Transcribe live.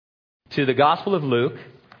to the Gospel of Luke.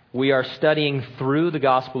 We are studying through the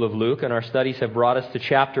Gospel of Luke, and our studies have brought us to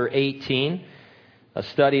chapter 18, a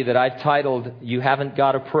study that I've titled, You Haven't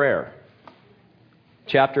Got a Prayer.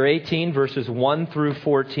 Chapter 18, verses 1 through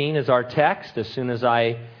 14 is our text. As soon as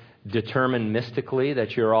I determine mystically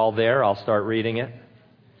that you're all there, I'll start reading it.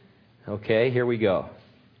 Okay, here we go.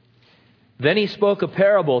 Then he spoke a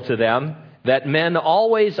parable to them that men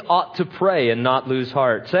always ought to pray and not lose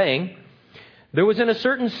heart, saying, There was in a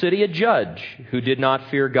certain city a judge who did not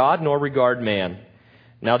fear God nor regard man.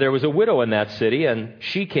 Now there was a widow in that city, and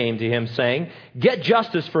she came to him, saying, Get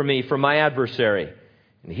justice for me from my adversary.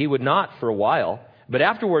 And he would not for a while. But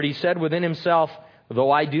afterward he said within himself, Though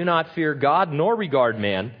I do not fear God nor regard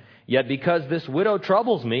man, yet because this widow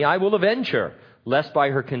troubles me, I will avenge her, lest by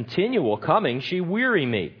her continual coming she weary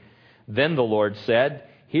me. Then the Lord said,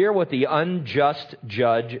 Hear what the unjust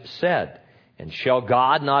judge said. And shall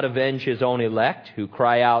God not avenge his own elect, who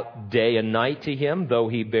cry out day and night to him, though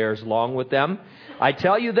he bears long with them? I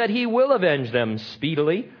tell you that he will avenge them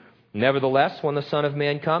speedily. Nevertheless, when the Son of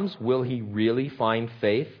Man comes, will he really find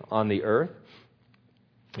faith on the earth?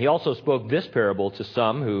 He also spoke this parable to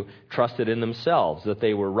some who trusted in themselves, that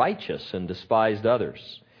they were righteous and despised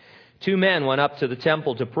others. 2 men went up to the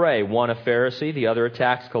temple to pray, one a Pharisee, the other a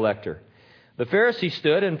tax collector. The Pharisee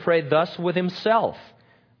stood and prayed thus with himself,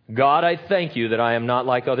 God, I thank you that I am not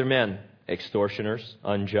like other men, extortioners,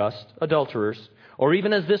 unjust, adulterers, or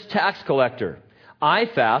even as this tax collector. I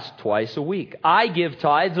fast twice a week. I give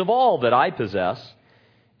tithes of all that I possess.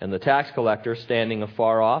 And the tax collector, standing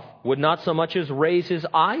afar off, would not so much as raise his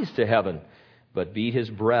eyes to heaven, but beat his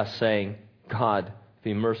breast, saying, God,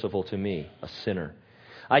 be merciful to me, a sinner.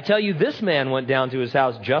 I tell you, this man went down to his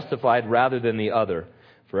house justified rather than the other.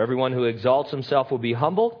 For everyone who exalts himself will be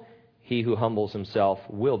humbled. He who humbles himself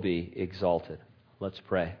will be exalted. Let's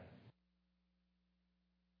pray.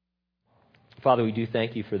 Father, we do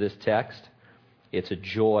thank you for this text. It's a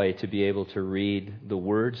joy to be able to read the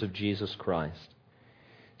words of Jesus Christ,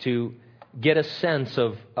 to get a sense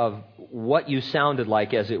of what you sounded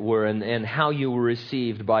like, as it were, and how you were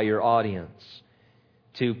received by your audience,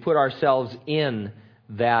 to put ourselves in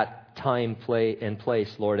that time, and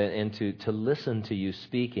place, Lord, and to listen to you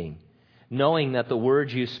speaking, knowing that the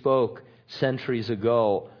words you spoke centuries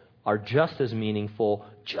ago are just as meaningful,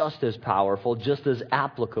 just as powerful, just as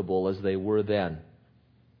applicable as they were then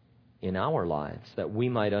in our lives, that we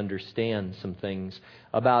might understand some things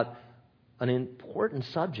about an important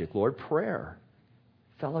subject, Lord, prayer,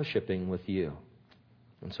 fellowshipping with you.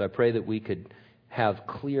 And so I pray that we could have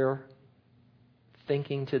clear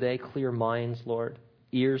thinking today, clear minds, Lord,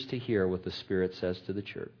 ears to hear what the Spirit says to the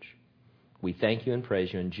church. We thank you and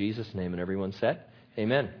praise you in Jesus' name. And everyone said,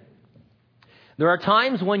 Amen. There are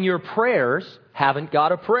times when your prayers haven't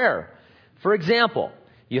got a prayer. For example,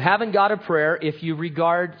 you haven't got a prayer if you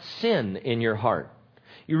regard sin in your heart.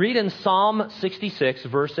 You read in Psalm 66,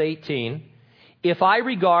 verse 18, If I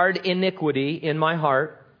regard iniquity in my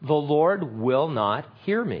heart, the Lord will not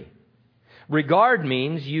hear me. Regard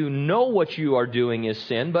means you know what you are doing is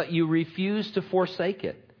sin, but you refuse to forsake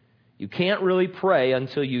it. You can't really pray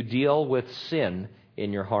until you deal with sin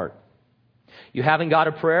in your heart. You haven't got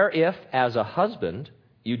a prayer if, as a husband,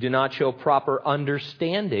 you do not show proper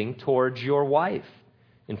understanding towards your wife.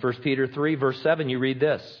 In 1 Peter 3, verse 7, you read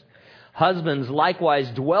this, Husbands, likewise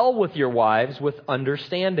dwell with your wives with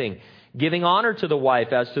understanding, giving honor to the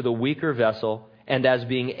wife as to the weaker vessel, and as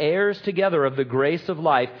being heirs together of the grace of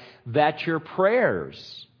life, that your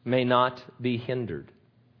prayers may not be hindered.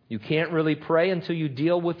 You can't really pray until you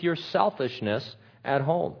deal with your selfishness at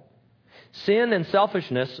home. Sin and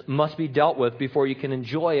selfishness must be dealt with before you can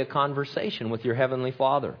enjoy a conversation with your Heavenly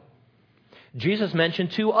Father. Jesus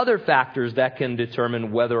mentioned 2 other factors that can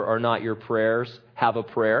determine whether or not your prayers have a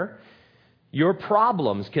prayer. Your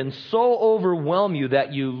problems can so overwhelm you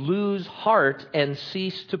that you lose heart and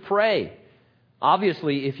cease to pray.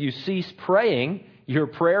 Obviously, if you cease praying, your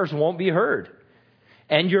prayers won't be heard.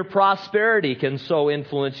 And your prosperity can so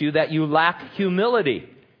influence you that you lack humility.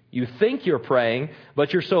 You think you're praying,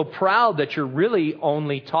 but you're so proud that you're really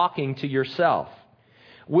only talking to yourself.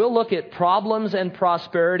 We'll look at problems and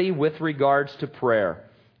prosperity with regards to prayer.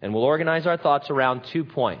 And we'll organize our thoughts around 2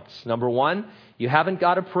 points. Number 1, you haven't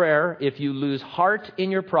got a prayer if you lose heart in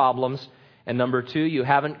your problems. And number 2, you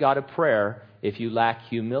haven't got a prayer if you lack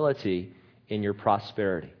humility in your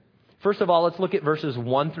prosperity. First of all, let's look at verses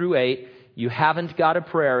 1 through 8. You haven't got a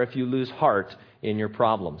prayer if you lose heart in your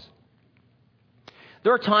problems.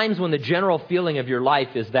 There are times when the general feeling of your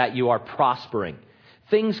life is that you are prospering.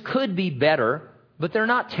 Things could be better, but they're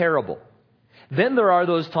not terrible. Then there are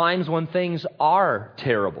those times when things are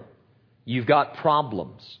terrible. You've got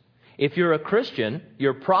problems. If you're a Christian,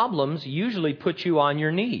 your problems usually put you on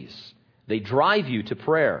your knees. They drive you to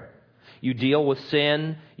prayer. You deal with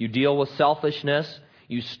sin. You deal with selfishness.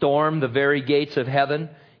 You storm the very gates of heaven.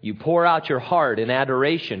 You pour out your heart in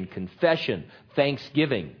adoration, confession,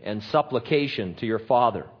 thanksgiving, and supplication to your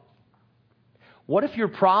Father. What if your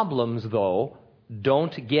problems, though,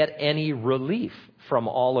 don't get any relief from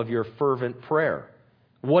all of your fervent prayer?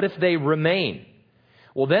 What if they remain?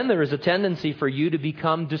 Well, then there is a tendency for you to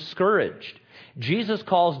become discouraged. Jesus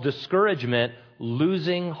calls discouragement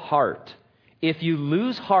losing heart. If you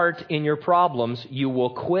lose heart in your problems, you will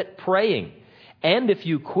quit praying. And if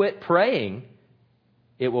you quit praying,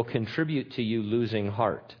 it will contribute to you losing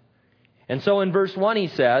heart. And so in verse 1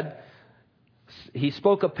 he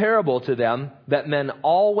spoke a parable to them that men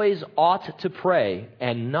always ought to pray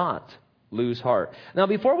and not lose heart. Now,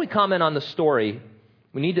 before we comment on the story,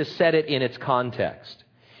 we need to set it in its context.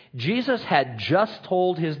 Jesus had just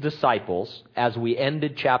told his disciples, as we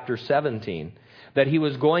ended chapter 17, that he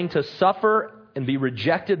was going to suffer and be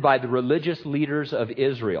rejected by the religious leaders of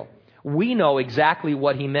Israel. We know exactly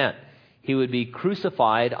what he meant. He would be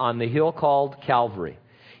crucified on the hill called Calvary.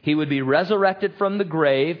 He would be resurrected from the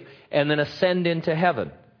grave and then ascend into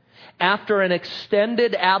heaven. After an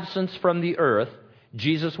extended absence from the earth,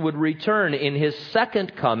 Jesus would return in his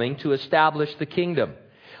second coming to establish the kingdom.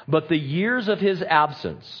 But the years of his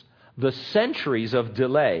absence, the centuries of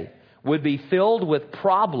delay, would be filled with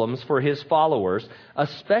problems for his followers,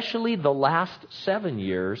 especially the last 7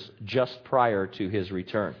 years just prior to his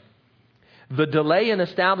return. The delay in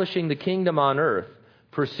establishing the kingdom on earth,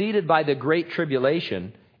 preceded by the Great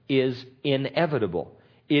Tribulation, is inevitable.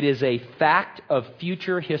 It is a fact of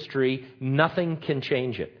future history. Nothing can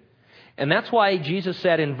change it. And that's why Jesus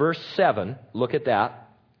said in verse 7, look at that,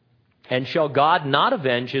 "And shall God not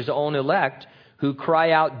avenge his own elect, who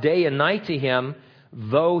cry out day and night to him,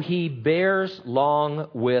 though he bears long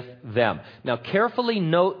with them?" Now carefully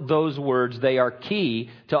note those words. They are key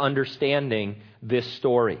to understanding this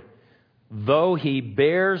story. Though he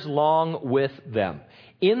bears long with them.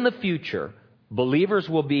 In the future, believers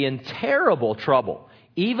will be in terrible trouble,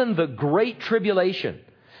 even the great tribulation.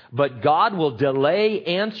 But God will delay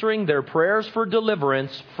answering their prayers for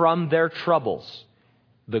deliverance from their troubles.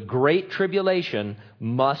 The great tribulation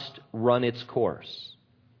must run its course.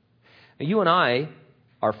 Now, you and I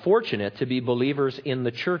are fortunate to be believers in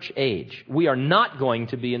the church age. We are not going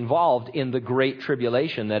to be involved in the great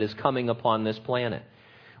tribulation that is coming upon this planet.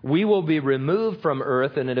 We will be removed from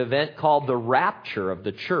earth in an event called the rapture of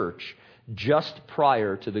the church just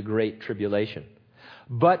prior to the great tribulation.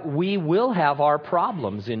 But we will have our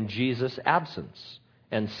problems in Jesus' absence,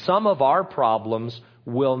 and some of our problems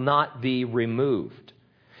will not be removed.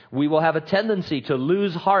 We will have a tendency to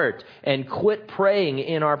lose heart and quit praying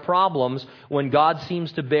in our problems when God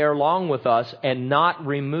seems to bear long with us and not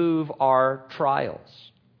remove our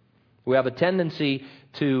trials. We have a tendency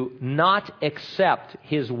to not accept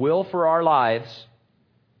his will for our lives,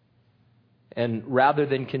 and rather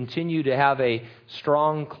than continue to have a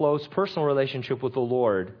strong, close, personal relationship with the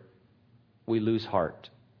Lord, we lose heart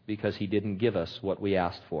because he didn't give us what we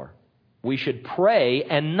asked for. We should pray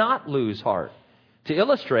and not lose heart. To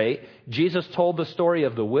illustrate, Jesus told the story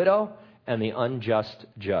of the widow and the unjust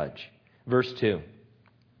judge. Verse 2.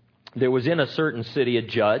 "There was in a certain city a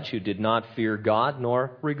judge who did not fear God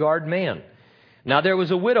nor regard man. Now there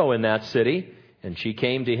was a widow in that city, and she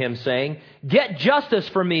came to him saying, 'Get justice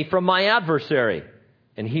for me from my adversary.'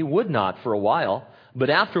 And he would not for a while. But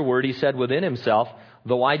afterward he said within himself,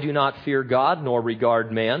 'Though I do not fear God nor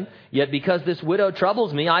regard man, yet because this widow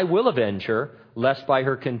troubles me, I will avenge her, lest by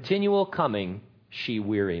her continual coming she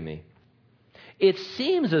weary me.'" It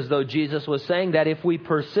seems as though Jesus was saying that if we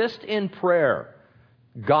persist in prayer,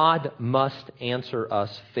 God must answer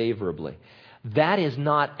us favorably. That is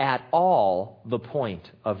not at all the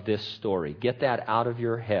point of this story. Get that out of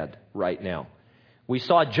your head right now. We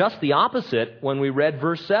saw just the opposite when we read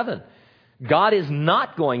verse 7. God is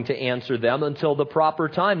not going to answer them until the proper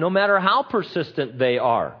time, no matter how persistent they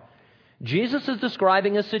are. Jesus is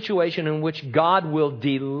describing a situation in which God will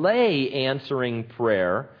delay answering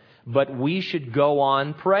prayer, but we should go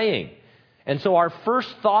on praying. And so our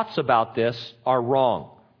first thoughts about this are wrong.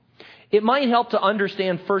 It might help to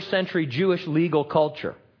understand first century Jewish legal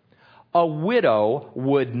culture. A widow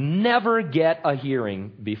would never get a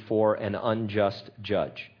hearing before an unjust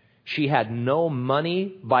judge. She had no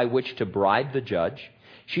money by which to bribe the judge.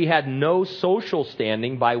 She had no social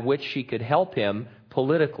standing by which she could help him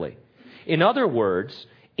politically. In other words,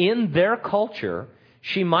 in their culture,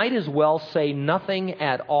 she might as well say nothing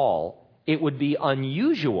at all. It would be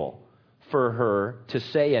unusual for her to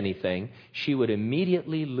say anything, she would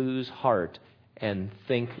immediately lose heart and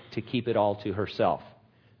think to keep it all to herself.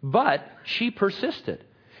 But she persisted.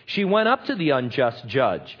 She went up to the unjust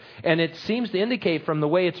judge. And it seems to indicate from the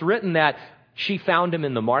way it's written that she found him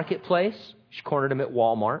in the marketplace. She cornered him at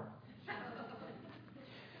Walmart.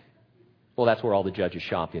 Well, that's where all the judges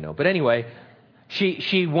shop, you know. But anyway,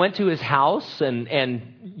 she went to his house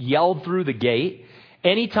and yelled through the gate.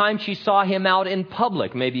 Anytime she saw him out in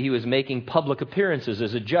public, maybe he was making public appearances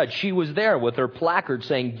as a judge, she was there with her placard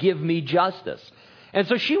saying, "Give me justice." And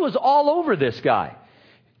so she was all over this guy,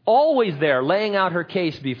 always there, laying out her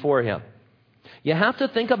case before him. You have to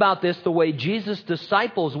think about this the way Jesus'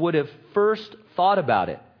 disciples would have first thought about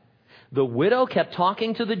it. The widow kept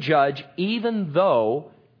talking to the judge, even though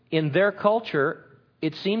in their culture,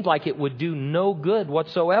 it seemed like it would do no good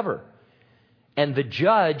whatsoever. And the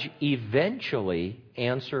judge eventually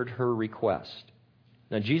answered her request.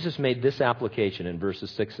 Now, Jesus made this application in verses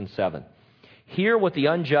 6 and 7. Hear what the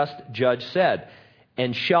unjust judge said.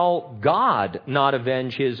 And shall God not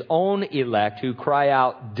avenge his own elect who cry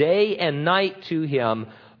out day and night to him,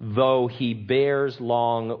 though he bears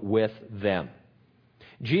long with them?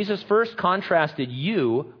 Jesus first contrasted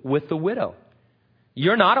you with the widow.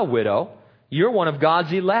 You're not a widow. You're one of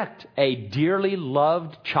God's elect, a dearly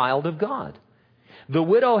loved child of God. The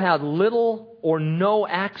widow had little or no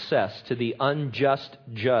access to the unjust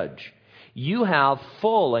judge. You have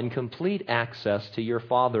full and complete access to your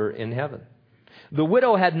Father in heaven. The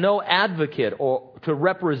widow had no advocate or to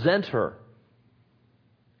represent her.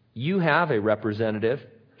 You have a representative.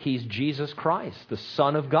 He's Jesus Christ, the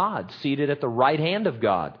Son of God, seated at the right hand of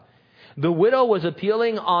God. The widow was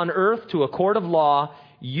appealing on earth to a court of law.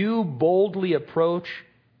 You boldly approach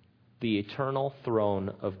the eternal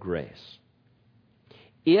throne of grace.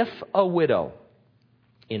 If a widow,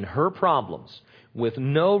 in her problems, with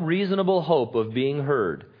no reasonable hope of being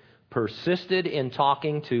heard, persisted in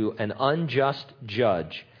talking to an unjust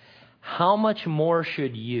judge, how much more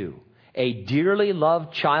should you, a dearly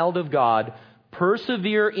loved child of God,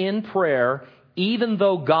 persevere in prayer, even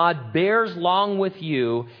though God bears long with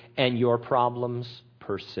you and your problems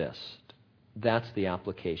persist? That's the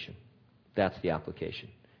application. That's the application.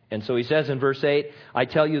 And so he says in verse 8, I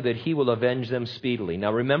tell you that he will avenge them speedily.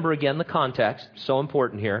 Now remember again the context, so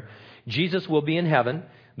important here. Jesus will be in heaven.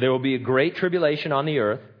 There will be a great tribulation on the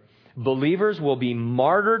earth. Believers will be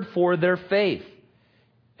martyred for their faith.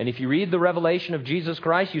 And if you read the revelation of Jesus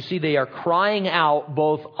Christ, you see they are crying out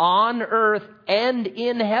both on earth and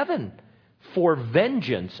in heaven for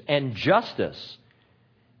vengeance and justice.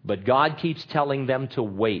 But God keeps telling them to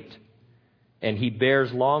wait. And he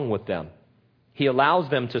bears long with them. He allows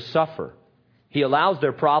them to suffer. He allows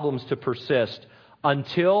their problems to persist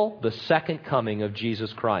until the second coming of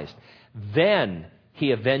Jesus Christ. Then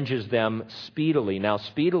he avenges them speedily. Now,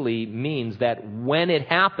 speedily means that when it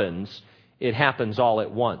happens all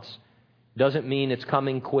at once. Doesn't mean it's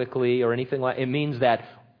coming quickly or anything like it. It means that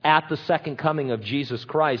at the second coming of Jesus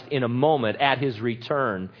Christ, in a moment, at his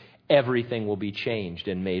return, everything will be changed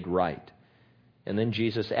and made right. And then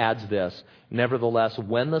Jesus adds this, nevertheless,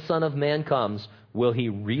 when the Son of Man comes, will he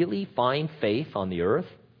really find faith on the earth?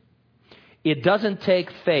 It doesn't take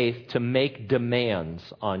faith to make demands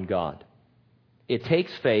on God. It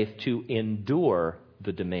takes faith to endure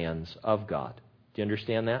the demands of God. Do you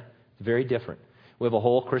understand that? It's very different. We have a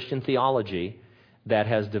whole Christian theology that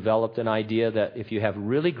has developed an idea that if you have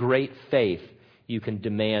really great faith, you can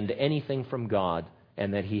demand anything from God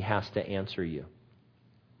and that he has to answer you.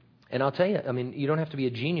 And I'll tell you, you don't have to be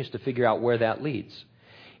a genius to figure out where that leads.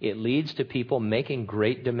 It leads to people making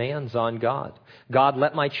great demands on God. God,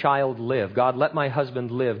 let my child live. God, let my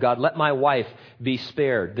husband live. God, let my wife be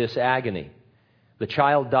spared this agony. The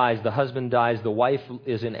child dies, the husband dies, the wife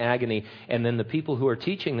is in agony, and then the people who are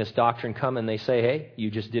teaching this doctrine come and they say, hey, you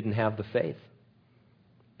just didn't have the faith.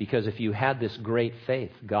 Because if you had this great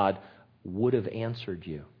faith, God would have answered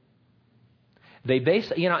you. They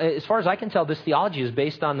base, as far as I can tell, this theology is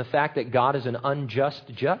based on the fact that God is an unjust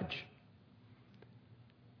judge.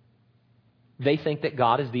 They think that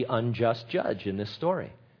God is the unjust judge in this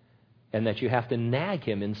story, and that you have to nag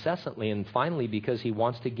him incessantly, and finally, because he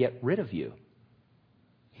wants to get rid of you,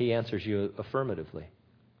 he answers you affirmatively.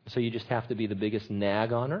 So you just have to be the biggest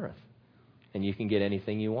nag on earth, and you can get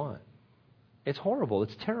anything you want. It's horrible.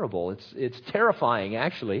 It's terrible. It's terrifying,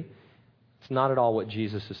 actually. It's not at all what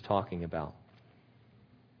Jesus is talking about.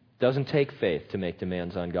 It doesn't take faith to make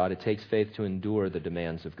demands on God. It takes faith to endure the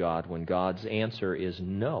demands of God when God's answer is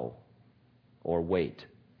no or wait.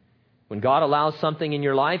 When God allows something in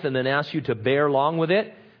your life and then asks you to bear long with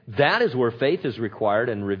it, that is where faith is required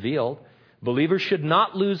and revealed. Believers should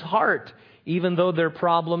not lose heart, even though their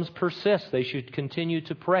problems persist. They should continue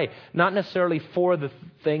to pray. Not necessarily for the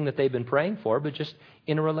thing that they've been praying for, but just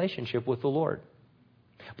in a relationship with the Lord.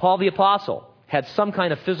 Paul the Apostle had some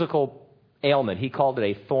kind of physical ailment. He called it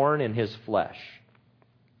a thorn in his flesh.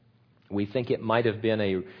 We think it might have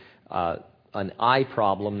been an eye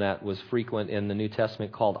problem that was frequent in the New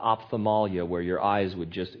Testament called ophthalmia, where your eyes would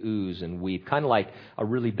just ooze and weep, kind of like a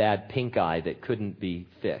really bad pink eye that couldn't be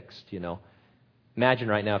fixed, you know. Imagine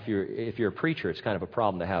right now if you're a preacher, it's kind of a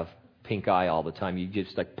problem to have pink eye all the time. You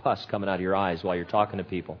just like pus coming out of your eyes while you're talking to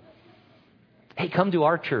people. Hey, come to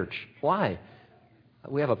our church. Why?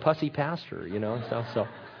 We have a pussy pastor, you know, and stuff. So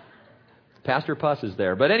Pastor Puss is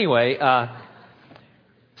there. But anyway,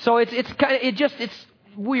 so it's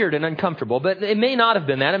weird and uncomfortable, but it may not have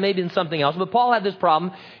been that. It may have been something else. But Paul had this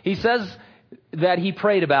problem. He says that he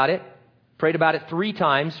prayed about it 3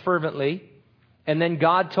 times fervently, and then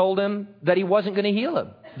God told him that he wasn't going to heal him,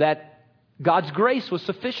 that God's grace was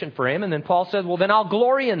sufficient for him. And then Paul said, well, then I'll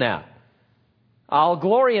glory in that. I'll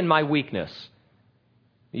glory in my weakness.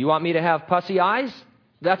 You want me to have pussy eyes?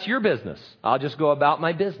 That's your business. I'll just go about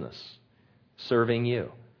my business, serving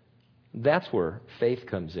you. That's where faith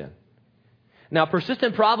comes in. Now,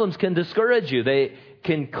 persistent problems can discourage you. They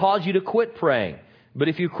can cause you to quit praying. But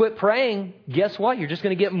if you quit praying, guess what? You're just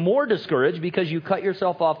going to get more discouraged because you cut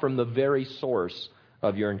yourself off from the very source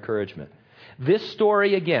of your encouragement. This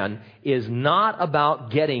story, again, is not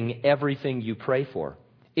about getting everything you pray for.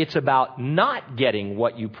 It's about not getting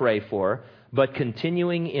what you pray for, but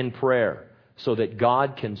continuing in prayer so that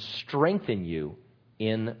God can strengthen you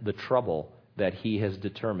in the trouble that He has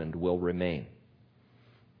determined will remain.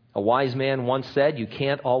 A wise man once said, you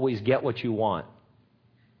can't always get what you want,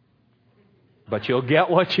 but you'll get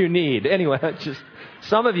what you need. Anyway, just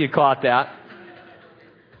some of you caught that.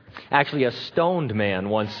 Actually, a stoned man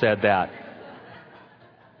once said that.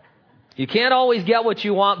 You can't always get what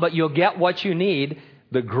you want, but you'll get what you need.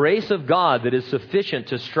 The grace of God that is sufficient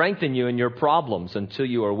to strengthen you in your problems until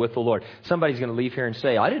you are with the Lord. Somebody's going to leave here and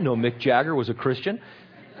say, I didn't know Mick Jagger was a Christian.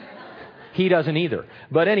 He doesn't either.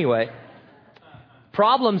 But anyway,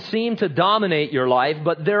 problems seem to dominate your life,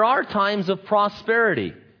 but there are times of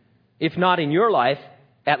prosperity. If not in your life,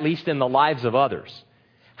 at least in the lives of others.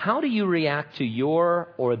 How do you react to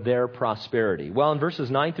your or their prosperity? Well, in verses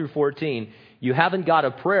 9 through 14, you haven't got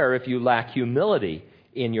a prayer if you lack humility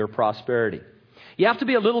in your prosperity. You have to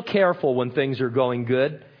be a little careful when things are going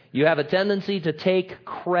good. You have a tendency to take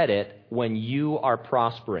credit when you are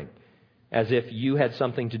prospering, as if you had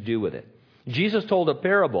something to do with it. Jesus told a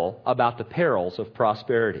parable about the perils of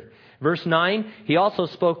prosperity. Verse 9, He also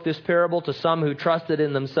spoke this parable to some who trusted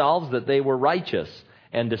in themselves that they were righteous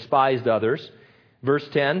and despised others. Verse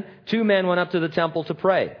 10, 2 men went up to the temple to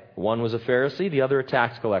pray. One was a Pharisee, the other a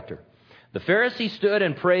tax collector. The Pharisee stood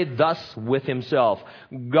and prayed thus with himself,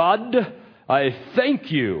 God, I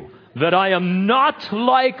thank you that I am not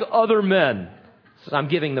like other men. So I'm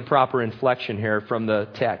giving the proper inflection here from the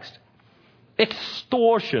text.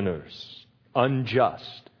 Extortioners,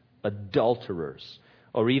 unjust, adulterers,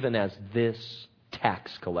 or even as this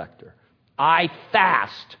tax collector. I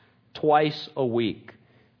fast twice a week.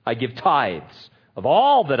 I give tithes of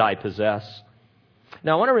all that I possess.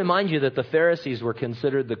 Now, I want to remind you that the Pharisees were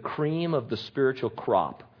considered the cream of the spiritual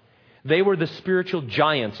crop. They were the spiritual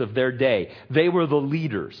giants of their day. They were the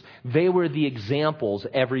leaders. They were the examples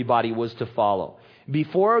everybody was to follow.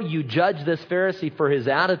 Before you judge this Pharisee for his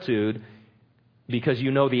attitude, because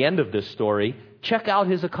you know the end of this story, check out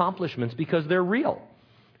his accomplishments because they're real.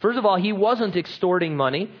 First of all, he wasn't extorting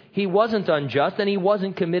money, he wasn't unjust, and he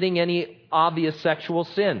wasn't committing any obvious sexual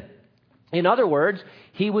sin. In other words,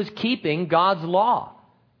 he was keeping God's law.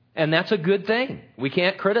 And that's a good thing. We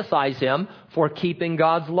can't criticize him for keeping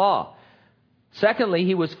God's law. Secondly,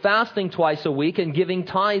 he was fasting twice a week and giving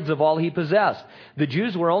tithes of all he possessed. The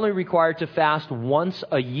Jews were only required to fast once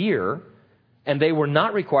a year, and they were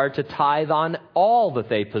not required to tithe on all that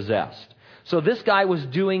they possessed. So this guy was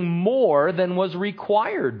doing more than was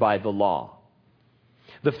required by the law.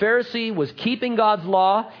 The Pharisee was keeping God's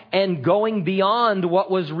law and going beyond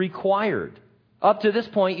what was required. Up to this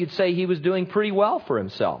point, you'd say he was doing pretty well for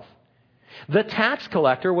himself. The tax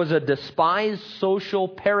collector was a despised social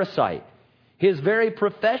parasite. His very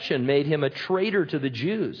profession made him a traitor to the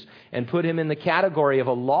Jews and put him in the category of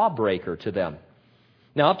a lawbreaker to them.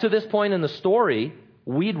 Now, up to this point in the story,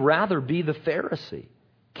 we'd rather be the Pharisee,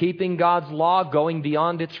 keeping God's law, going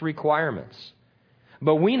beyond its requirements.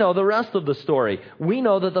 But we know the rest of the story. We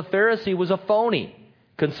know that the Pharisee was a phony.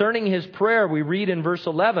 Concerning his prayer, we read in verse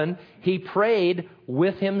 11, he prayed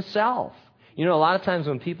with himself. You know, a lot of times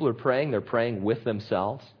when people are praying, they're praying with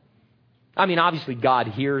themselves. I mean, obviously God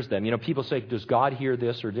hears them. People say, does God hear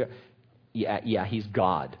this or that? Yeah, He's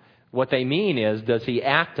God. What they mean is, does He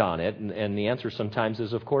act on it? And the answer sometimes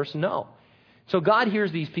is, of course, no. So God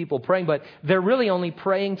hears these people praying, but they're really only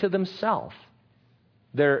praying to themselves.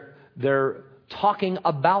 They're talking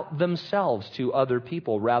about themselves to other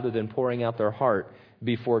people rather than pouring out their heart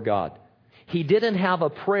before God. He didn't have a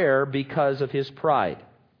prayer because of his pride.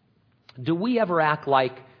 Do we ever act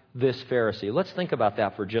like this Pharisee? Let's think about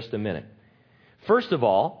that for just a minute. First of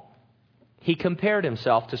all, he compared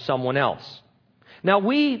himself to someone else. Now,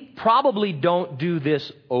 we probably don't do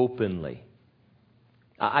this openly.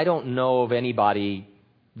 I don't know of anybody,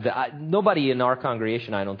 nobody in our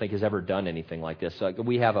congregation, I don't think, has ever done anything like this.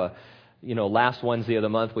 We have last Wednesday of the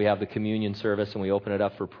month, we have the communion service and we open it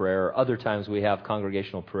up for prayer. Other times we have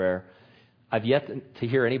congregational prayer. I've yet to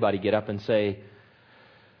hear anybody get up and say,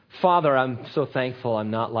 Father, I'm so thankful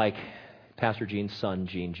I'm not like Pastor Gene's son,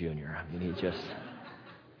 Gene Jr. I mean,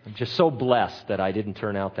 I'm just so blessed that I didn't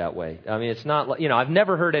turn out that way. I mean, it's not like, I've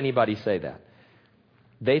never heard anybody say that.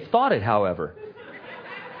 They've thought it, however.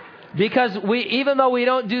 Because even though we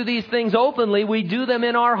don't do these things openly, we do them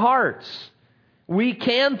in our hearts. We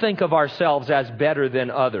can think of ourselves as better than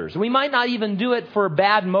others. We might not even do it for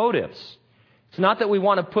bad motives. It's not that we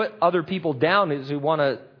want to put other people down, it's we want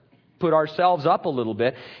to put ourselves up a little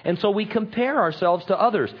bit. And so we compare ourselves to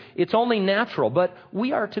others. It's only natural, but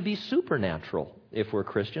we are to be supernatural if we're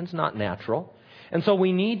Christians, not natural. And so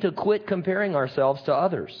we need to quit comparing ourselves to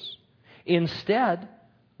others. Instead,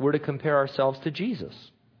 we're to compare ourselves to Jesus.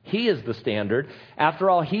 He is the standard. After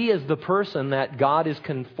all, He is the person that God is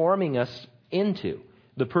conforming us into.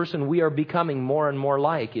 The person we are becoming more and more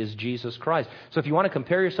like is Jesus Christ. So if you want to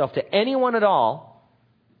compare yourself to anyone at all,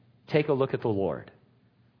 take a look at the Lord.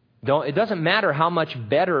 It doesn't matter how much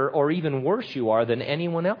better or even worse you are than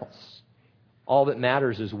anyone else. All that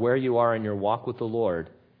matters is where you are in your walk with the Lord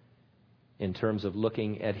in terms of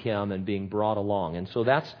looking at Him and being brought along. And so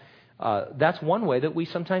that's one way that we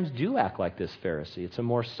sometimes do act like this Pharisee. It's a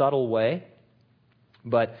more subtle way,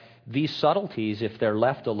 but these subtleties, if they're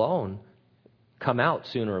left alone, come out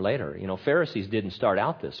sooner or later. Pharisees didn't start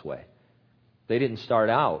out this way. They didn't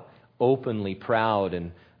start out openly proud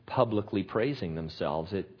and publicly praising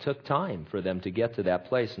themselves. It took time for them to get to that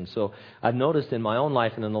place. And so I've noticed in my own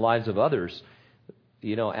life and in the lives of others,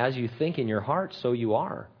 as you think in your heart, so you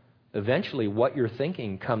are. Eventually, what you're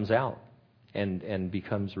thinking comes out and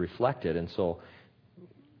becomes reflected. And so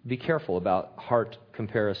be careful about heart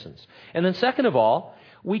comparisons. And then second of all,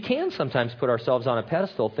 we can sometimes put ourselves on a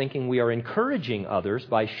pedestal thinking we are encouraging others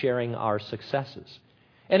by sharing our successes.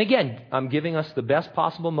 And again, I'm giving us the best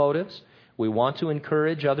possible motives. We want to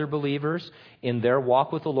encourage other believers in their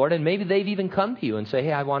walk with the Lord. And maybe they've even come to you and say,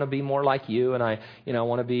 hey, I want to be more like you, and I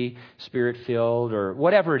want to be Spirit-filled, or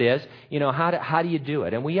whatever it is. How do you do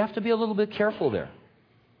it? And we have to be a little bit careful there.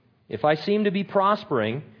 If I seem to be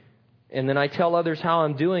prospering, and then I tell others how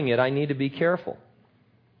I'm doing it, I need to be careful.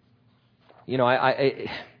 I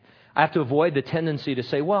have to avoid the tendency to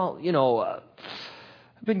say, well,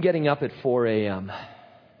 I've been getting up at 4 a.m.,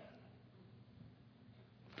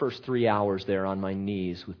 first 3 hours there on my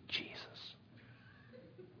knees with Jesus.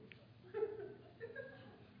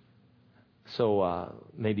 So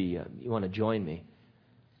maybe you want to join me.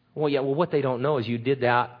 Well, yeah, what they don't know is you did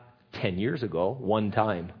that 10 years ago, one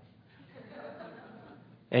time.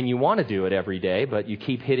 And you want to do it every day, but you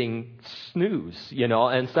keep hitting snooze,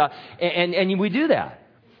 and stuff. And we do that.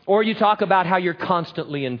 Or you talk about how you're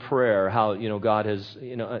constantly in prayer, how, God has,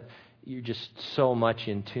 you're just so much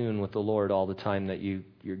in tune with the Lord all the time that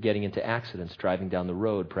you're getting into accidents driving down the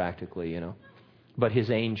road practically, But His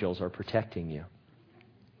angels are protecting you.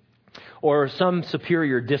 Or some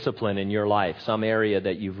superior discipline in your life, some area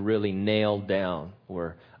that you've really nailed down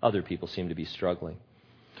where other people seem to be struggling.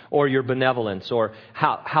 Or your benevolence, or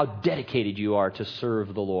how dedicated you are to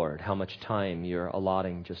serve the Lord, how much time you're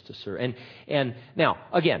allotting just to serve. And now,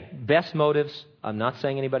 again, best motives. I'm not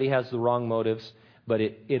saying anybody has the wrong motives, but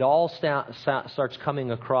it all starts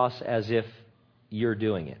coming across as if you're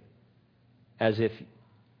doing it. As if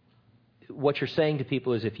what you're saying to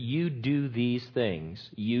people is, if you do these things,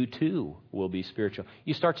 you too will be spiritual.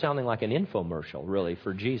 You start sounding like an infomercial, really,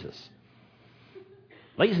 for Jesus.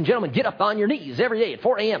 Ladies and gentlemen, get up on your knees every day at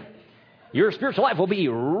 4 a.m. Your spiritual life will be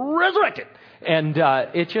resurrected. And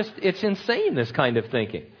it's insane, this kind of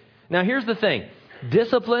thinking. Now, here's the thing.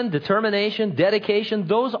 Discipline, determination, dedication,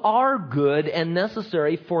 those are good and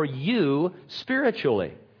necessary for you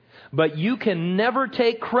spiritually. But you can never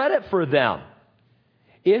take credit for them.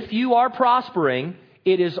 If you are prospering,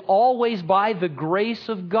 it is always by the grace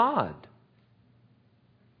of God.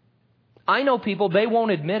 I know people, they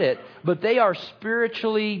won't admit it, but they are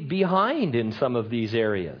spiritually behind in some of these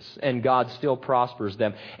areas, and God still prospers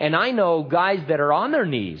them. And I know guys that are on their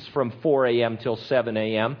knees from 4 a.m. till 7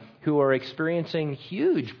 a.m. who are experiencing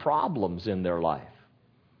huge problems in their life.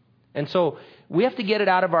 And so we have to get it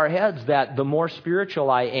out of our heads that the more spiritual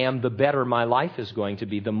I am, the better my life is going to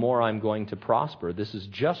be, the more I'm going to prosper. This is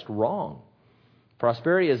just wrong.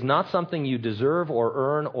 Prosperity is not something you deserve or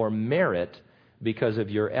earn or merit because of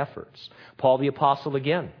your efforts. Paul the Apostle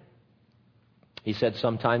again, he said,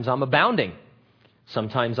 sometimes I'm abounding,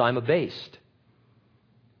 sometimes I'm abased.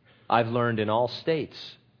 I've learned in all states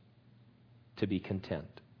to be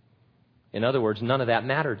content. In other words, none of that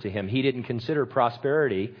mattered to him. He didn't consider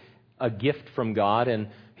prosperity a gift from God and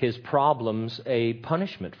his problems a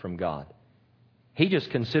punishment from God. He just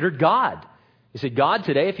considered God. He said, God,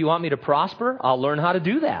 today, if you want me to prosper, I'll learn how to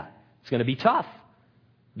do that. It's going to be tough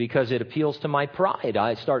because it appeals to my pride.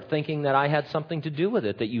 I start thinking that I had something to do with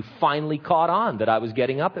it, that you finally caught on that I was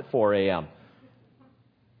getting up at 4 a.m.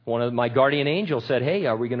 One of my guardian angels said, hey,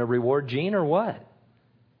 are we going to reward Gene or what?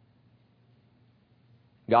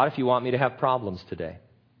 God, if you want me to have problems today,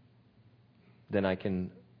 then I can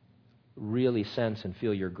really sense and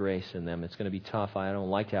feel your grace in them. It's going to be tough. I don't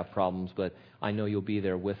like to have problems, but I know you'll be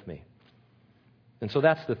there with me. And so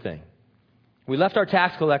that's the thing. We left our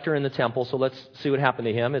tax collector in the temple, so let's see what happened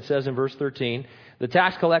to him. It says in verse 13, the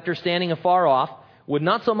tax collector, standing afar off, would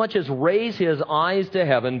not so much as raise his eyes to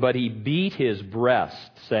heaven, but he beat his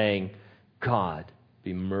breast, saying, God,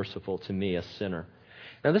 be merciful to me, a sinner.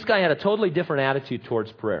 Now, this guy had a totally different attitude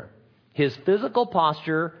towards prayer. His physical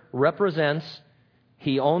posture represents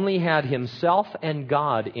he only had himself and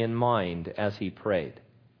God in mind as he prayed.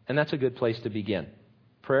 And that's a good place to begin.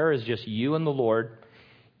 Prayer is just you and the Lord.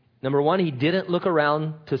 Number one, he didn't look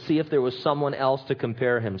around to see if there was someone else to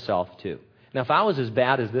compare himself to. Now, if I was as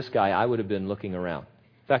bad as this guy, I would have been looking around.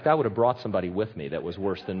 In fact, I would have brought somebody with me that was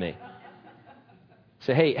worse than me.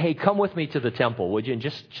 Say, hey, come with me to the temple, would you? And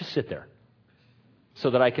just sit there so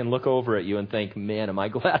that I can look over at you and think, man, am I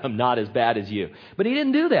glad I'm not as bad as you. But he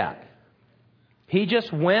didn't do that. He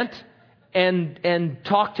just went and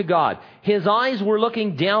talked to God. His eyes were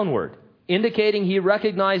looking downward, indicating he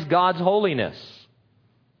recognized God's holiness.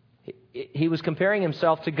 He was comparing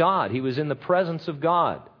himself to God. He was in the presence of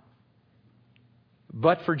God.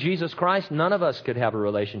 But for Jesus Christ, none of us could have a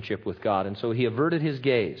relationship with God, and so he averted his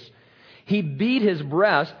gaze. He beat his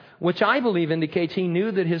breast, which I believe indicates he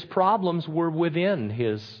knew that his problems were within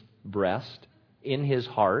his breast, in his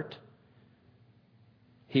heart.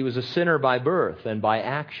 He was a sinner by birth and by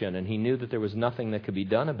action, and he knew that there was nothing that could be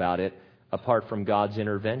done about it apart from God's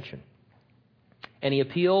intervention. And he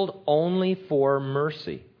appealed only for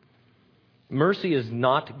mercy. Mercy is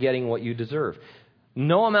not getting what you deserve.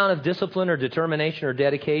 No amount of discipline or determination or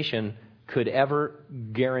dedication could ever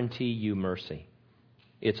guarantee you mercy.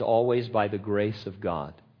 It's always by the grace of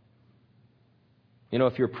God. You know,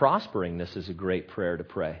 if you're prospering, this is a great prayer to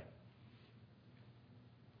pray.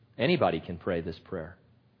 Anybody can pray this prayer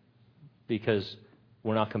because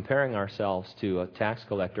we're not comparing ourselves to a tax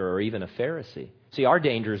collector or even a Pharisee. See, our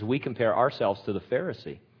danger is we compare ourselves to the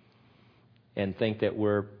Pharisee and think that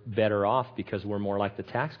we're better off because we're more like the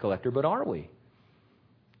tax collector. But are we?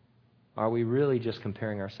 Are we really just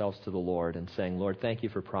comparing ourselves to the Lord and saying, Lord, thank you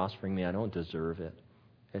for prospering me. I don't deserve it.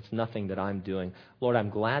 It's nothing that I'm doing. Lord, I'm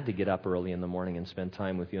glad to get up early in the morning and spend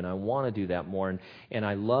time with you, and I want to do that more. And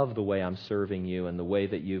I love the way I'm serving you and the way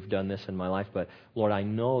that you've done this in my life. But, Lord, I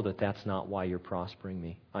know that that's not why you're prospering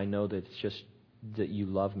me. I know that it's just that you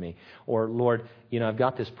love me. Or, Lord, I've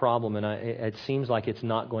got this problem, and it seems like it's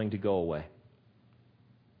not going to go away.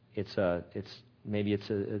 Maybe it's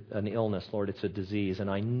an illness, Lord. It's a disease, and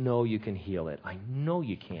I know you can heal it. I know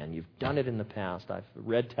you can. You've done it in the past. I've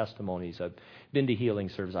read testimonies. I've been to healing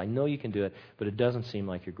service. I know you can do it, but it doesn't seem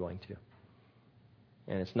like you're going to.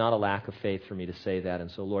 And it's not a lack of faith for me to say that. And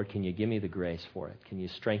so, Lord, can you give me the grace for it? Can you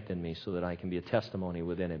strengthen me so that I can be a testimony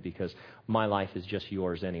within it? Because my life is just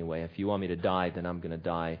yours anyway. If you want me to die, then I'm going to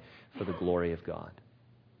die for the glory of God.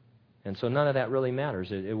 And so none of that really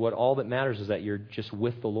matters. All that matters is that you're just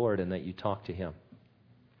with the Lord and that you talk to Him.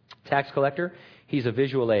 Tax collector, he's a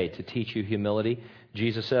visual aid to teach you humility.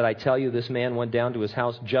 Jesus said, I tell you, this man went down to his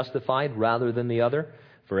house justified rather than the other.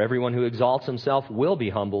 For everyone who exalts himself will be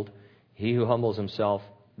humbled. He who humbles himself,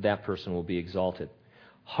 that person will be exalted.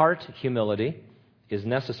 Heart humility is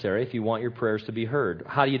necessary if you want your prayers to be heard.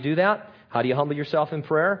 How do you do that? How do you humble yourself in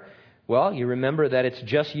prayer? Well, you remember that it's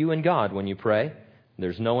just you and God when you pray.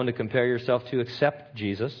 There's no one to compare yourself to except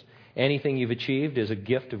Jesus. Anything you've achieved is a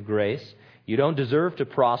gift of grace. You don't deserve to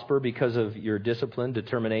prosper because of your discipline,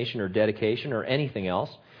 determination, or dedication, or anything else.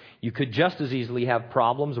 You could just as easily have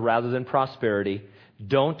problems rather than prosperity.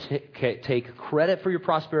 Don't take credit for your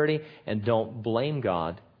prosperity, and don't blame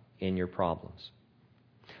God in your problems.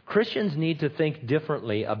 Christians need to think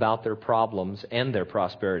differently about their problems and their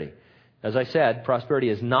prosperity. As I said, prosperity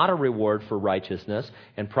is not a reward for righteousness,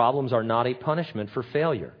 and problems are not a punishment for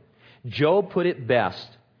failure. Job put it best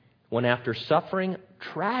when, after suffering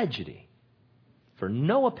tragedy for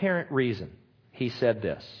no apparent reason, he said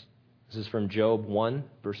this. This is from Job 1,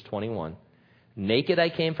 verse 21. Naked I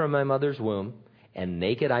came from my mother's womb, and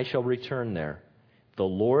naked I shall return there. The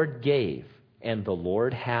Lord gave, and the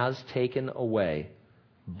Lord has taken away.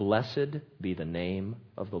 Blessed be the name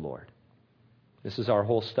of the Lord. This is our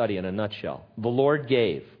whole study in a nutshell. The Lord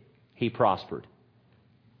gave. He prospered.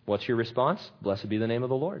 What's your response? Blessed be the name of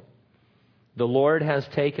the Lord. The Lord has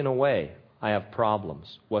taken away. I have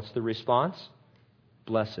problems. What's the response?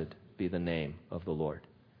 Blessed be the name of the Lord.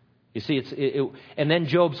 You see, and then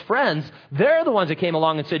Job's friends, they're the ones that came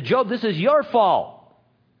along and said, Job, this is your fault.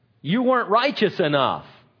 You weren't righteous enough.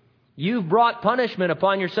 You've brought punishment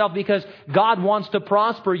upon yourself because God wants to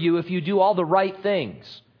prosper you if you do all the right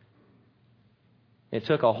things. It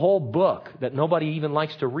took a whole book that nobody even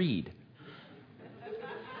likes to read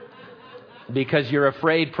because you're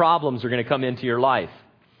afraid problems are going to come into your life.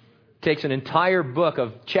 It takes an entire book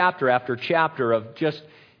of chapter after chapter of just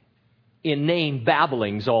inane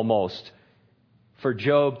babblings almost for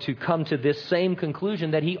Job to come to this same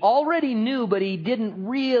conclusion that he already knew, but he didn't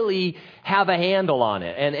really have a handle on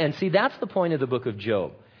it. And see, that's the point of the book of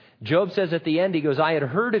Job. Job says at the end, he goes, I had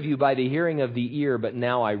heard of you by the hearing of the ear, but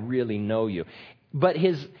now I really know you. But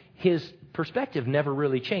his perspective never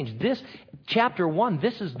really changed. This, chapter 1,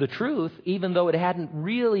 this is the truth, even though it hadn't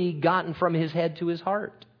really gotten from his head to his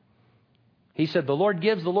heart. He said, the Lord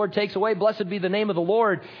gives, the Lord takes away, blessed be the name of the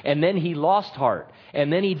Lord. And then he lost heart.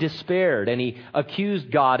 And then he despaired, and he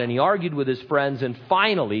accused God, and he argued with his friends. And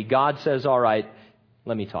finally, God says, all right,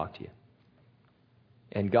 let me talk to you.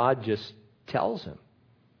 And God just tells him,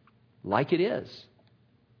 like it is.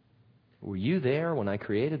 Were you there when I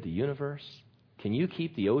created the universe? Can you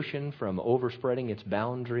keep the ocean from overspreading its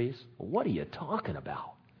boundaries? What are you talking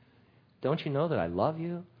about? Don't you know that I love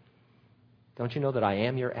you? Don't you know that I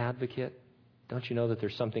am your advocate? Don't you know that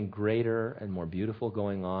there's something greater and more beautiful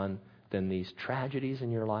going on than these tragedies in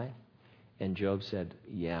your life? And Job said,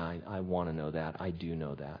 yeah, I want to know that. I do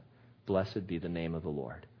know that. Blessed be the name of the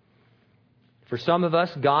Lord. For some of us,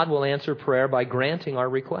 God will answer prayer by granting our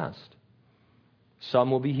request.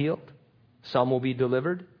 Some will be healed. Some will be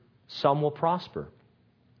delivered. Some will prosper.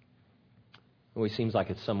 It always seems like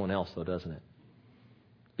it's someone else, though, doesn't it?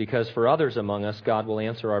 Because for others among us, God will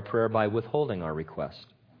answer our prayer by withholding our request.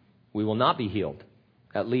 We will not be healed,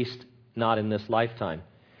 at least not in this lifetime.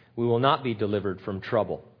 We will not be delivered from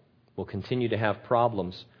trouble. We'll continue to have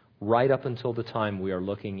problems right up until the time we are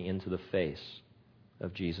looking into the face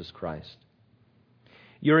of Jesus Christ.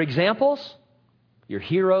 Your examples, your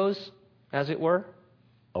heroes, as it were,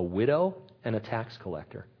 a widow and a tax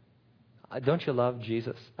collector. Don't you love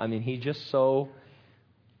Jesus? I mean, it's just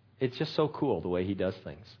so cool the way he does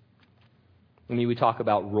things. I mean, we talk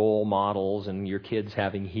about role models and your kids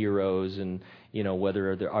having heroes and,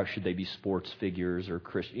 whether should they be sports figures or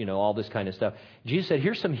Christian, all this kind of stuff. Jesus said,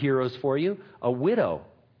 here's some heroes for you. A widow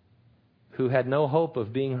who had no hope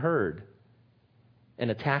of being heard and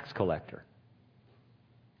a tax collector.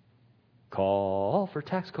 Call for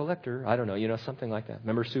tax collector. I don't know, something like that.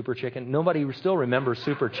 Remember Super Chicken? Nobody still remembers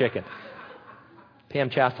Super Chicken. Pam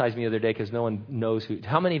chastised me the other day because no one knows who.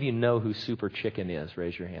 How many of you know who Super Chicken is?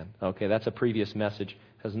 Raise your hand. Okay, that's a previous message.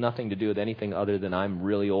 Has nothing to do with anything other than I'm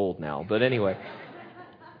really old now. But anyway.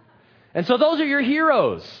 And so those are your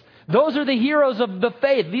heroes. Those are the heroes of the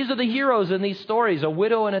faith. These are the heroes in these stories, a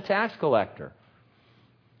widow and a tax collector.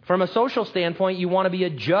 From a social standpoint, you want to be a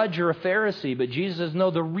judge or a Pharisee, but Jesus says,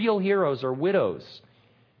 no, the real heroes are widows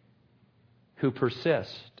who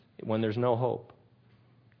persist when there's no hope,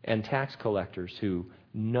 and tax collectors who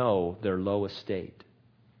know their low estate.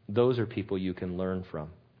 Those are people you can learn from.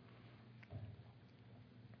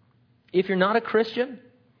 If you're not a Christian,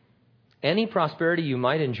 any prosperity you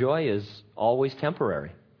might enjoy is always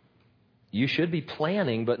temporary. You should be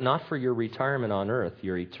planning, but not for your retirement on earth,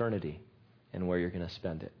 your eternity and where you're going to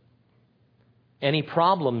spend it. Any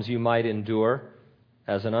problems you might endure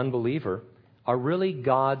as an unbeliever are really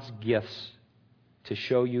God's gifts to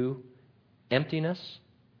show you emptiness,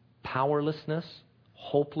 powerlessness,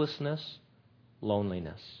 hopelessness,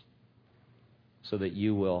 loneliness, so that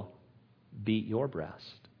you will beat your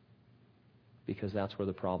breast, because that's where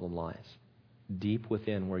the problem lies. Deep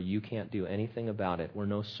within, where you can't do anything about it, where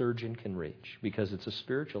no surgeon can reach, because it's a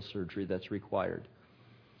spiritual surgery that's required.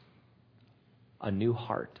 a new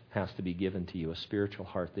heart has to be given to you, a spiritual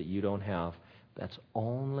heart that you don't have, that's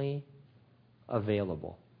only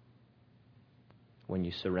available when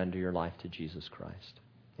you surrender your life to Jesus Christ.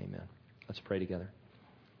 Amen. Let's pray together.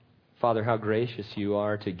 Father, how gracious you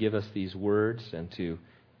are to give us these words and to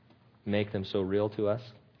make them so real to us.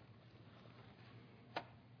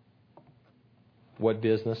 What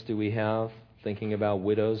business do we have thinking about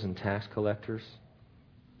widows and tax collectors?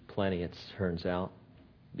 Plenty, it turns out,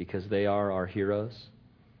 because they are our heroes.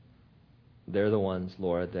 They're the ones,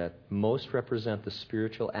 Lord, that most represent the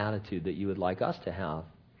spiritual attitude that you would like us to have.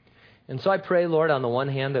 And so I pray, Lord, on the one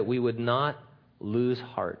hand, that we would not lose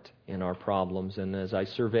heart in our problems. And as I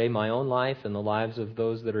survey my own life and the lives of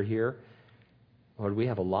those that are here, Lord, we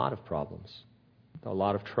have a lot of problems, a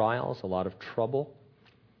lot of trials, a lot of trouble.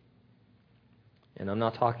 And I'm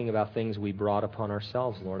not talking about things we brought upon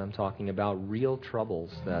ourselves, Lord. I'm talking about real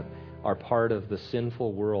troubles that are part of the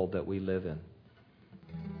sinful world that we live in.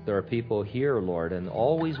 There are people here, Lord, and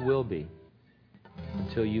always will be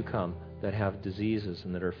until you come, that have diseases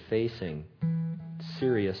and that are facing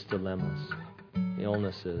serious dilemmas,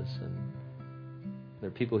 illnesses. And there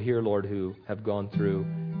are people here, Lord, who have gone through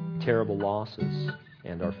terrible losses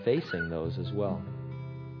and are facing those as well.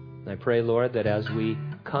 And I pray, Lord, that as we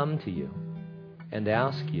come to you and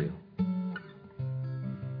ask you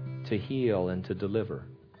to heal and to deliver,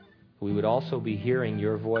 we would also be hearing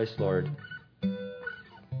your voice, Lord.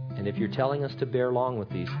 And if you're telling us to bear long with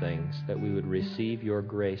these things, that we would receive your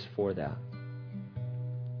grace for that.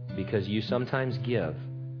 Because you sometimes give,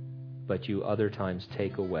 but you other times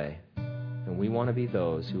take away. And we want to be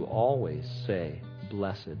those who always say,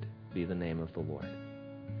 blessed be the name of the Lord.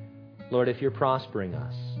 Lord, if you're prospering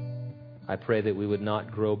us, I pray that we would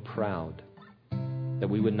not grow proud, that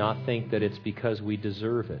we would not think that it's because we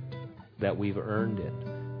deserve it, that we've earned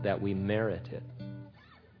it, that we merit it,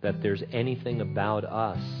 that there's anything about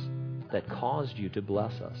us that caused you to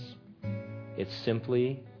bless us. It's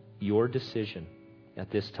simply your decision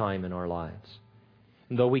at this time in our lives.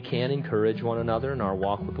 And though we can encourage one another in our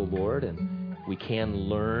walk with the Lord, and we can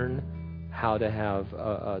learn how to have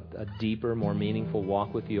a deeper, more meaningful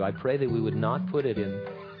walk with you, I pray that we would not put it in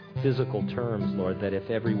physical terms, Lord, that if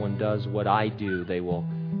everyone does what I do, they will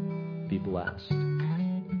be blessed.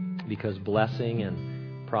 Because blessing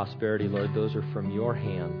and prosperity, Lord, those are from your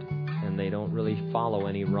hand, and they don't really follow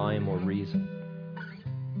any rhyme or reason.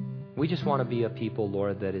 We just want to be a people,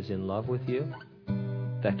 Lord, that is in love with you,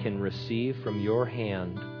 that can receive from your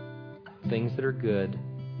hand things that are good,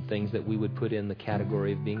 things that we would put in the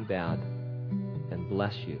category of being bad, and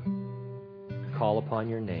bless you. Call upon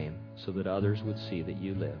your name so that others would see that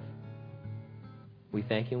you live. We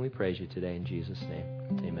thank you and we praise you today in Jesus' name.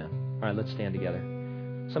 Amen. All right, let's stand together.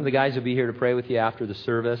 Some of the guys will be here to pray with you after the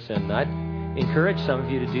service, and I'd encourage some of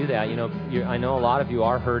you to do that. You know, I know a lot of you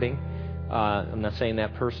are hurting. I'm not saying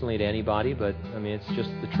that personally to anybody, but I mean, it's just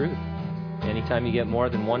the truth. Anytime you get more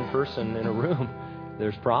than one person in a room,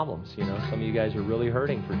 there's problems. You know, some of you guys are really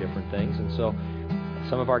hurting for different things, and so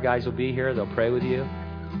some of our guys will be here. They'll pray with you.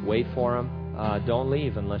 Wait for them. Don't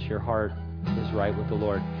leave unless your heart is right with the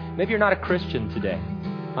Lord. Maybe you're not a Christian today.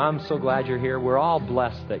 I'm so glad you're here. We're all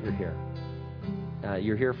blessed that you're here.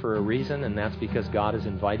 You're here for a reason, and that's because God has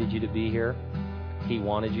invited you to be here. He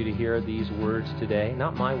wanted you to hear these words today.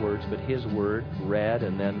 Not my words, but His word, read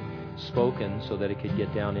and then spoken so that it could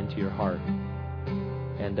get down into your heart.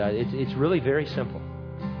 And it's really very simple.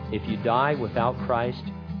 If you die without Christ,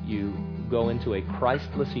 you go into a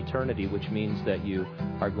Christless eternity, which means that you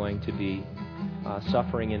are going to be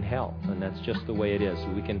suffering in hell. And that's just the way it is.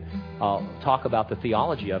 We can talk about the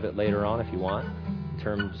theology of it later on if you want, in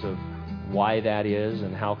terms of why that is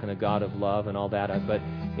and how can a God of love and all that. But,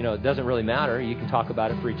 you know, it doesn't really matter. You can talk about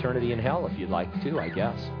it for eternity in hell if you'd like to, I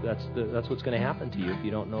guess. That's what's going to happen to you if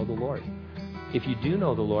you don't know the Lord. If you do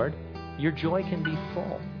know the Lord, your joy can be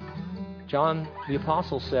full. John the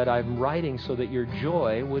Apostle said, I'm writing so that your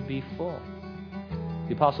joy would be full.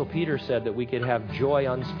 The Apostle Peter said that we could have joy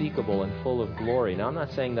unspeakable and full of glory. Now, I'm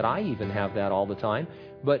not saying that I even have that all the time,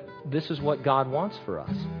 but this is what God wants for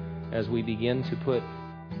us as we begin to put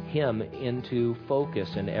Him into focus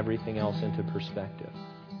and everything else into perspective.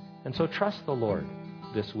 And so trust the Lord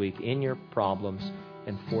this week in your problems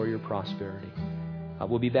and for your prosperity.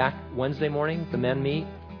 We'll be back Wednesday morning. The men meet.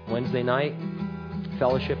 Wednesday night,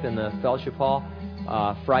 fellowship in the fellowship hall.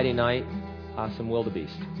 Friday night, some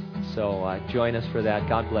wildebeest. So join us for that.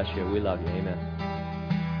 God bless you. We love you. Amen.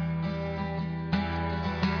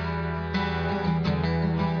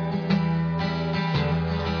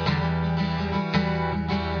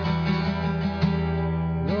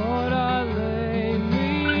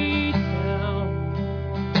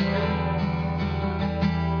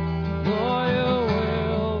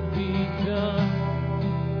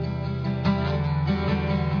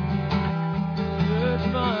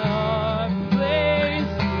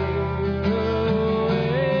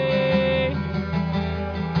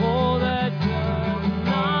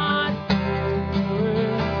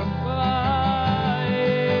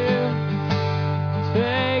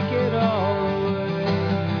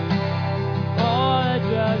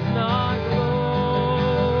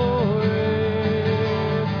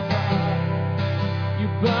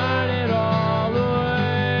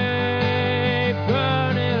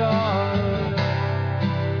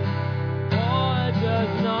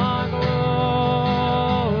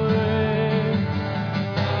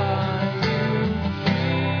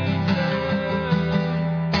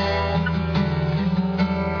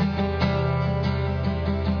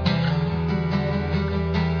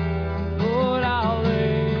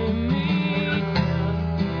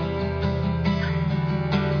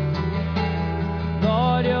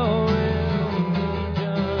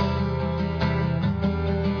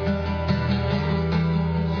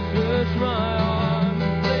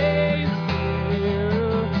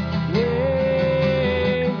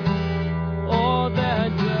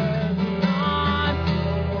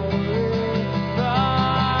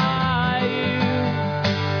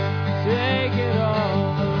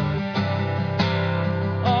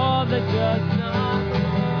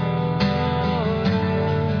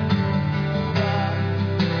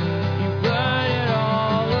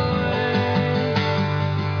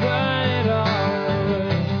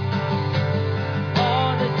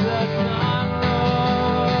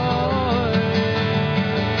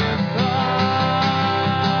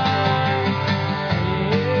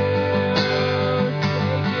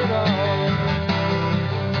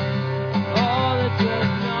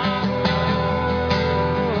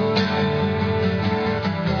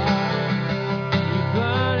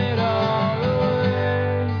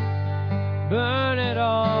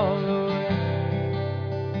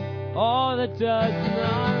 that does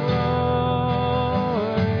not